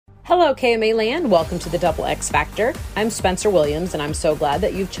Hello, KMA Land. Welcome to the Double X Factor. I'm Spencer Williams, and I'm so glad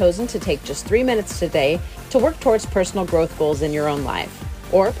that you've chosen to take just 3 minutes today to work towards personal growth goals in your own life.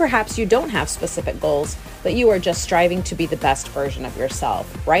 Or perhaps you don't have specific goals, but you are just striving to be the best version of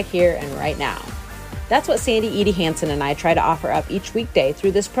yourself, right here and right now. That's what Sandy Edie Hansen and I try to offer up each weekday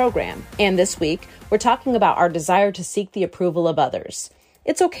through this program. And this week, we're talking about our desire to seek the approval of others.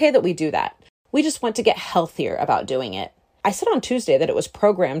 It's okay that we do that. We just want to get healthier about doing it. I said on Tuesday that it was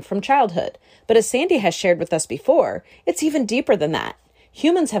programmed from childhood, but as Sandy has shared with us before, it's even deeper than that.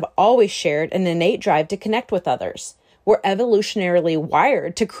 Humans have always shared an innate drive to connect with others. We're evolutionarily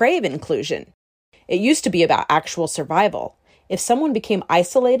wired to crave inclusion. It used to be about actual survival. If someone became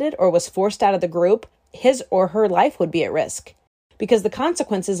isolated or was forced out of the group, his or her life would be at risk. Because the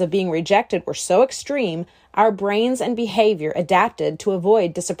consequences of being rejected were so extreme, our brains and behavior adapted to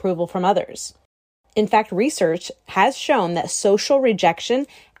avoid disapproval from others. In fact, research has shown that social rejection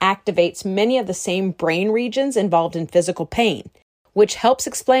activates many of the same brain regions involved in physical pain, which helps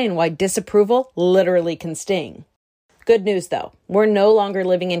explain why disapproval literally can sting. Good news, though. We're no longer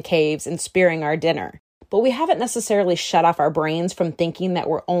living in caves and spearing our dinner, but we haven't necessarily shut off our brains from thinking that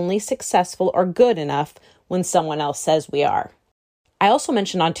we're only successful or good enough when someone else says we are. I also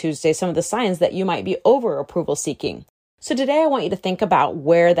mentioned on Tuesday some of the signs that you might be over approval seeking. So today I want you to think about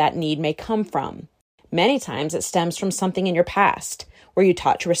where that need may come from. Many times it stems from something in your past. Were you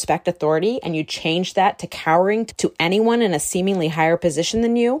taught to respect authority and you changed that to cowering to anyone in a seemingly higher position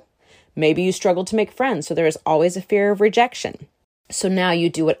than you? Maybe you struggled to make friends, so there is always a fear of rejection. So now you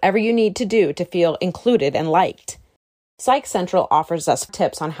do whatever you need to do to feel included and liked. Psych Central offers us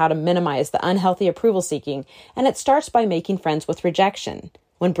tips on how to minimize the unhealthy approval seeking, and it starts by making friends with rejection.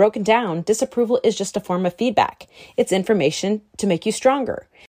 When broken down, disapproval is just a form of feedback. It's information to make you stronger.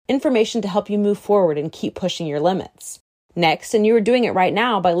 Information to help you move forward and keep pushing your limits. Next, and you are doing it right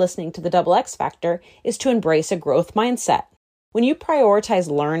now by listening to the Double X Factor, is to embrace a growth mindset. When you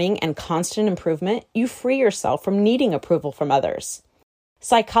prioritize learning and constant improvement, you free yourself from needing approval from others.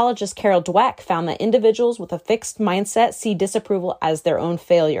 Psychologist Carol Dweck found that individuals with a fixed mindset see disapproval as their own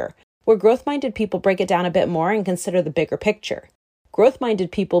failure, where growth-minded people break it down a bit more and consider the bigger picture.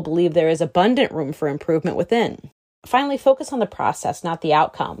 Growth-minded people believe there is abundant room for improvement within. Finally, focus on the process, not the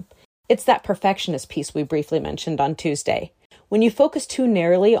outcome. It's that perfectionist piece we briefly mentioned on Tuesday. When you focus too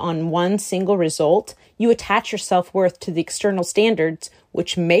narrowly on one single result, you attach your self-worth to the external standards,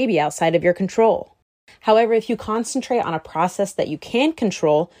 which may be outside of your control. However, if you concentrate on a process that you can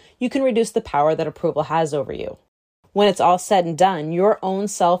control, you can reduce the power that approval has over you. When it's all said and done, your own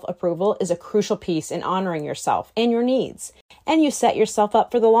self-approval is a crucial piece in honoring yourself and your needs, and you set yourself up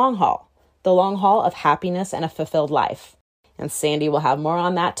for the long haul of happiness and a fulfilled life. And Sandy will have more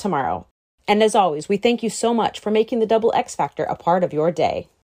on that tomorrow. And as always, we thank you so much for making the Double X Factor a part of your day.